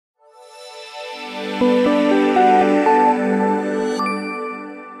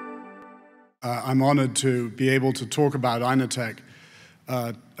I'm honored to be able to talk about Inotek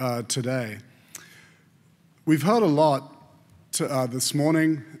today. We've heard a lot this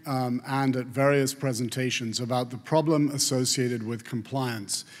morning and at various presentations about the problem associated with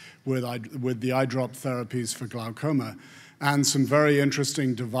compliance with the eye drop therapies for glaucoma, and some very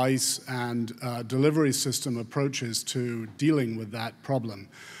interesting device and delivery system approaches to dealing with that problem.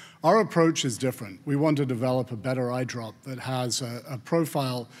 Our approach is different. We want to develop a better eye drop that has a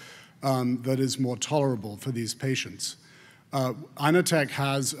profile that is more tolerable for these patients. Inotek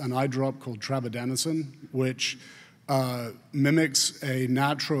has an eye drop called Trabodenoson, which mimics a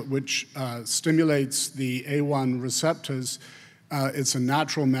natural, which stimulates the A1 receptors. It's a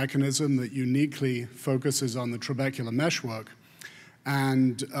natural mechanism that uniquely focuses on the trabecular meshwork.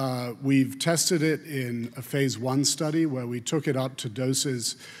 And we've tested it in a phase 1 study where we took it up to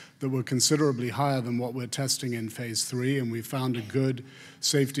doses that were considerably higher than what we're testing in phase 3, and we found a good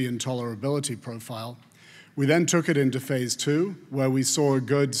safety and tolerability profile. We then took it into phase 2, where we saw a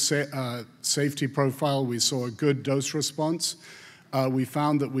good safety profile. We saw a good dose response. We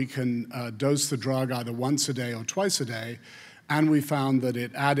found that we can dose the drug either once a day or twice a day, and we found that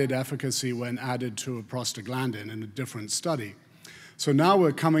it added efficacy when added to a prostaglandin in a different study. So now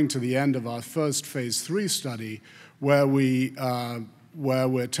we're coming to the end of our first phase 3 study, where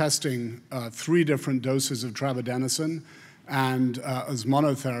we're testing 3 different doses of Trabodenoson and as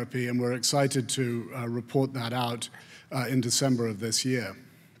monotherapy, and we're excited to report that out in December of this year.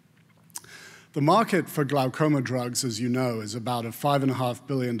 The market for glaucoma drugs, as you know, is about a $5.5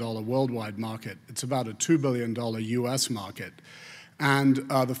 billion worldwide market. It's about a $2 billion US market. And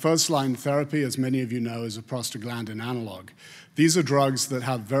the first-line therapy, as many of you know, is a prostaglandin analog. These are drugs that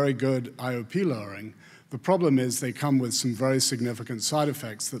have very good IOP lowering. The problem is they come with some very significant side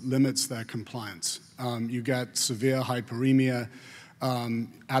effects that limits their compliance. You get severe hyperemia,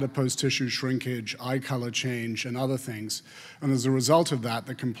 adipose tissue shrinkage, eye color change, and other things. And as a result of that,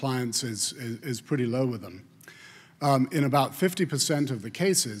 the compliance is pretty low with them. In about 50% of the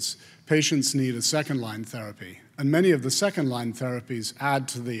cases, patients need a second-line therapy. And many of the second-line therapies add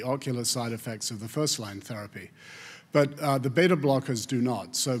to the ocular side effects of the first-line therapy. But the beta blockers do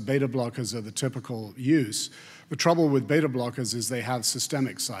not. So beta blockers are the typical use. The trouble with beta blockers is they have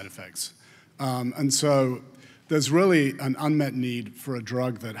systemic side effects. And so there's really an unmet need for a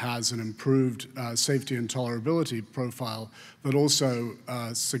drug that has an improved safety and tolerability profile that also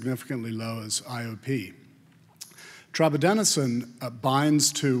significantly lowers IOP. Trabodenoson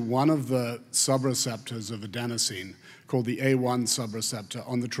binds to one of the subreceptors of adenosine, called the A1 subreceptor,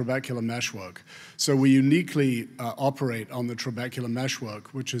 on the trabecular meshwork. So we uniquely operate on the trabecular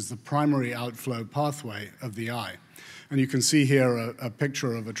meshwork, which is the primary outflow pathway of the eye. And you can see here a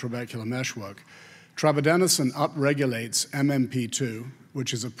picture of a trabecular meshwork. Trabodenoson upregulates MMP2,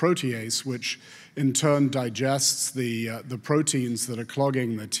 which is a protease, which in turn digests the proteins that are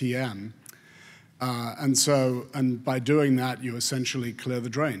clogging the TM. And by doing that, you essentially clear the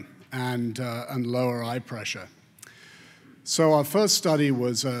drain and lower eye pressure. So our first study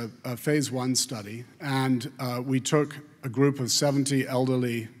was a phase 1 study, and we took a group of 70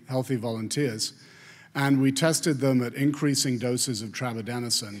 elderly healthy volunteers, and we tested them at increasing doses of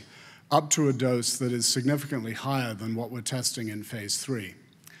Trabodenoson up to a dose that is significantly higher than what we're testing in phase 3.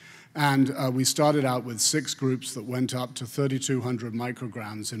 And we started out with 6 groups that went up to 3,200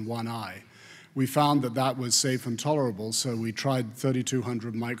 micrograms in one eye. We found that that was safe and tolerable, so we tried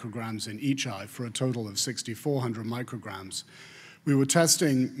 3,200 micrograms in each eye for a total of 6,400 micrograms. We were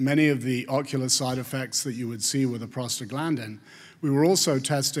testing many of the ocular side effects that you would see with a prostaglandin. We were also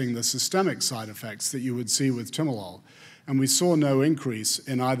testing the systemic side effects that you would see with timolol, and we saw no increase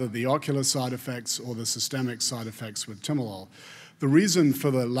in either the ocular side effects or the systemic side effects with timolol. The reason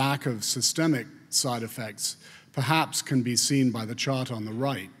for the lack of systemic side effects perhaps can be seen by the chart on the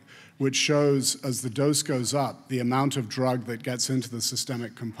right, which shows, as the dose goes up, the amount of drug that gets into the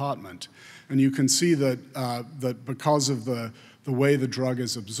systemic compartment. And you can see that because of the way the drug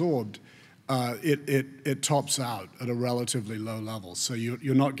is absorbed, it tops out at a relatively low level. So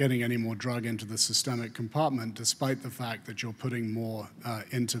you're not getting any more drug into the systemic compartment, despite the fact that you're putting more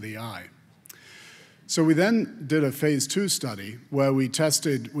into the eye. So we then did a phase 2 study where we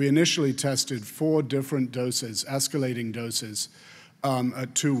initially tested 4 different doses, escalating doses,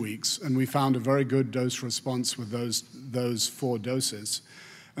 at 2 weeks, and we found a very good dose response with those 4 doses.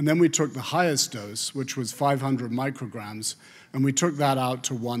 And then we took the highest dose, which was 500 micrograms, and we took that out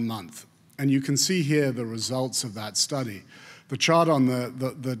to 1 month. And you can see here the results of that study. The chart on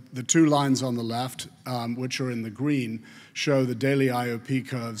the two lines on the left, which are in the green, show the daily IOP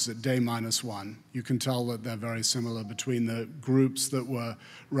curves at day -1. You can tell that they're very similar between the groups that were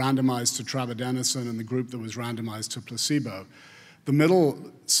randomized to Trabodenoson and the group that was randomized to placebo. The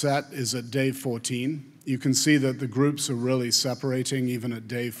middle set is at day 14. You can see that the groups are really separating even at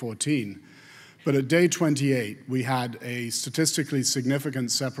day 14. But at day 28, we had a statistically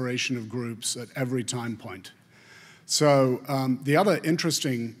significant separation of groups at every time point. So the other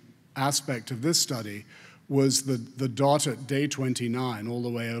interesting aspect of this study was the dot at day 29, all the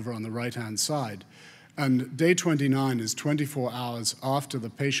way over on the right-hand side. And day 29 is 24 hours after the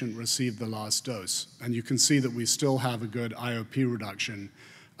patient received the last dose. And you can see that we still have a good IOP reduction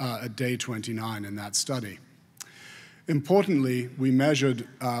at day 29 in that study. Importantly, we measured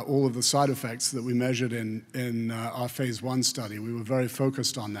all of the side effects that we measured in our phase 1 study. We were very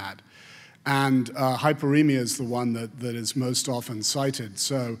focused on that. And hyperemia is the one that is most often cited.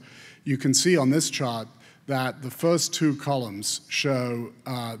 So you can see on this chart that the first two columns show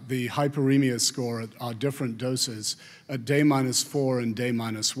the hyperemia score at our different doses at day -4 and day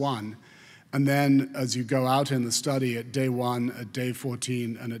 -1. And then as you go out in the study at day 1, at day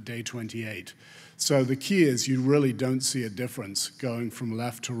 14, and at day 28. So the key is you really don't see a difference going from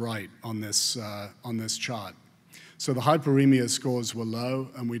left to right on this chart. So the hyperemia scores were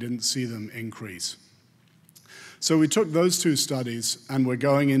low, and we didn't see them increase. So we took those two studies, and we're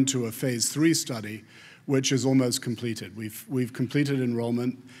going into a phase 3 study, which is almost completed. We've completed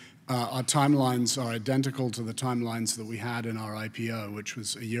enrollment. Our timelines are identical to the timelines that we had in our IPO, which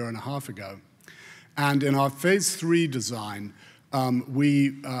was a year and a half ago. And in our phase 3 design,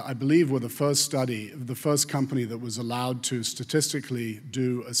 I believe, were the first company that was allowed to statistically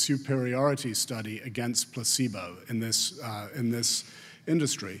do a superiority study against placebo in this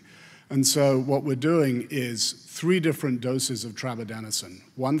industry. And so what we're doing is 3 different doses of Trabodenoson,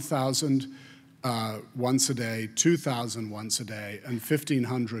 1,000 once a day, 2,000 once a day, and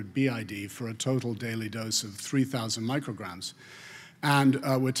 1,500 BID for a total daily dose of 3,000 micrograms. And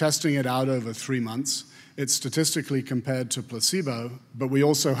we're testing it out over 3 months. It's statistically compared to placebo, but we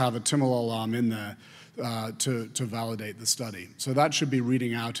also have a timolol arm in there to validate the study. So that should be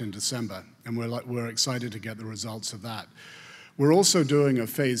reading out in December, and we're excited to get the results of that. We're also doing a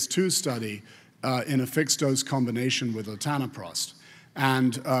phase 2 study in a fixed-dose combination with latanoprost.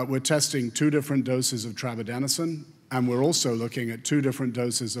 And we're testing 2 different doses of Trabodenoson, and we're also looking at 2 different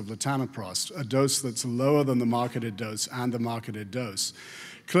doses of latanoprost, a dose that's lower than the marketed dose and the marketed dose.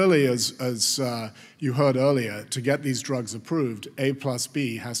 Clearly, as you heard earlier, to get these drugs approved, A plus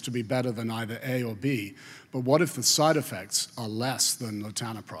B has to be better than either A or B. But what if the side effects are less than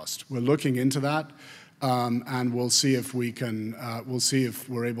latanoprost? We're looking into that, and we'll see if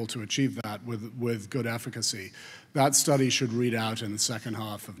we're able to achieve that with good efficacy. That study should read out in the second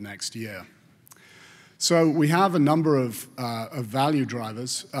half of next year. So we have a number of value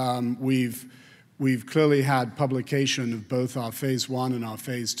drivers. We've clearly had publication of both our phase 1 and our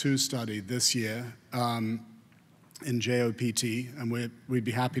phase 2 study this year in JOPT, and we'd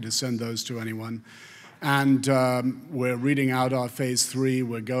be happy to send those to anyone. And we're reading out our phase 3.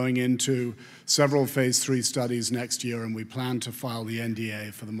 We're going into several phase 3 studies next year, and we plan to file the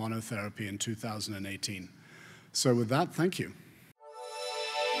NDA for the monotherapy in 2018. So with that, thank you.